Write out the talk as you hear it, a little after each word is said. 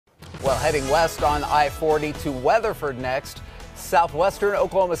Well, heading west on I-40 to Weatherford next. Southwestern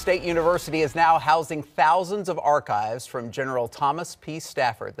Oklahoma State University is now housing thousands of archives from General Thomas P.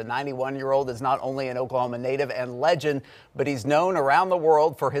 Stafford. The 91-year-old is not only an Oklahoma native and legend, but he's known around the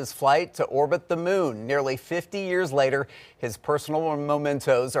world for his flight to orbit the moon. Nearly 50 years later, his personal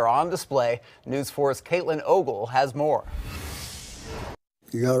mementos are on display. News 4's Caitlin Ogle has more.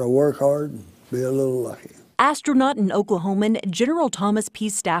 You got to work hard and be a little lucky. Astronaut and Oklahoman General Thomas P.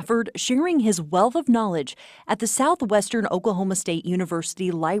 Stafford sharing his wealth of knowledge at the Southwestern Oklahoma State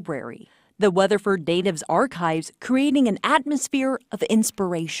University Library. The Weatherford Natives Archives creating an atmosphere of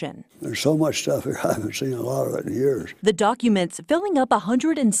inspiration. There's so much stuff here, I haven't seen a lot of it in years. The documents filling up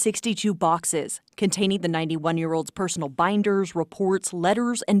 162 boxes containing the 91-year-old's personal binders, reports,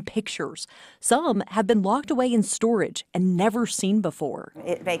 letters, and pictures. Some have been locked away in storage and never seen before.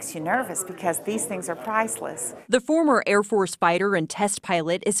 It makes you nervous because these things are priceless. The former Air Force fighter and test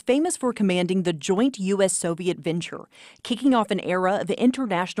pilot is famous for commanding the joint U.S.-Soviet venture, kicking off an era of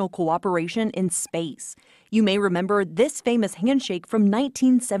international cooperation in space. You may remember this famous handshake from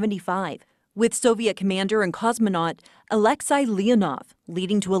 1975 with Soviet commander and cosmonaut Alexei Leonov,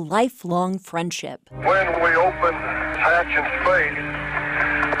 leading to a lifelong friendship. When we opened hatch in space,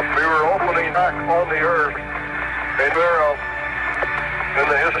 we were opening back on the earth a era in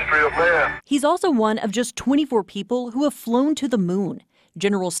the history of man. He's also one of just 24 people who have flown to the moon.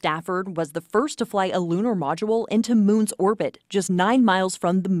 General Stafford was the first to fly a lunar module into moon's orbit, just 9 miles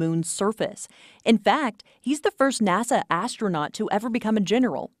from the moon's surface. In fact, he's the first NASA astronaut to ever become a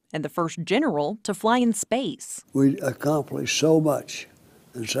general, and the first general to fly in space. We accomplished so much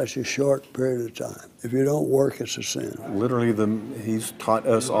in such a short period of time. If you don't work, it's a sin. Literally, he's taught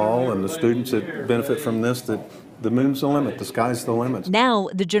us all and the students that benefit from this that the moon's the limit, the sky's the limit. Now,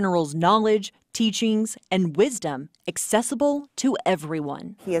 the general's knowledge, teachings, and wisdom accessible to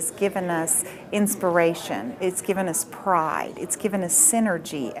everyone. He has given us inspiration. It's given us pride. It's given us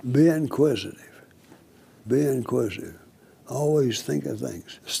synergy. Be inquisitive. Be inquisitive. Always think of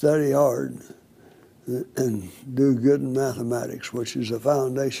things. Study hard and do good in mathematics, which is the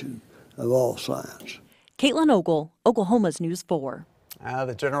foundation of all science. Caitlin Ogle, Oklahoma's News 4.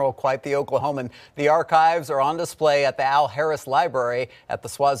 The general, quite the Oklahoman. The archives are on display at the Al Harris Library at the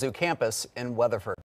SWOSU campus in Weatherford.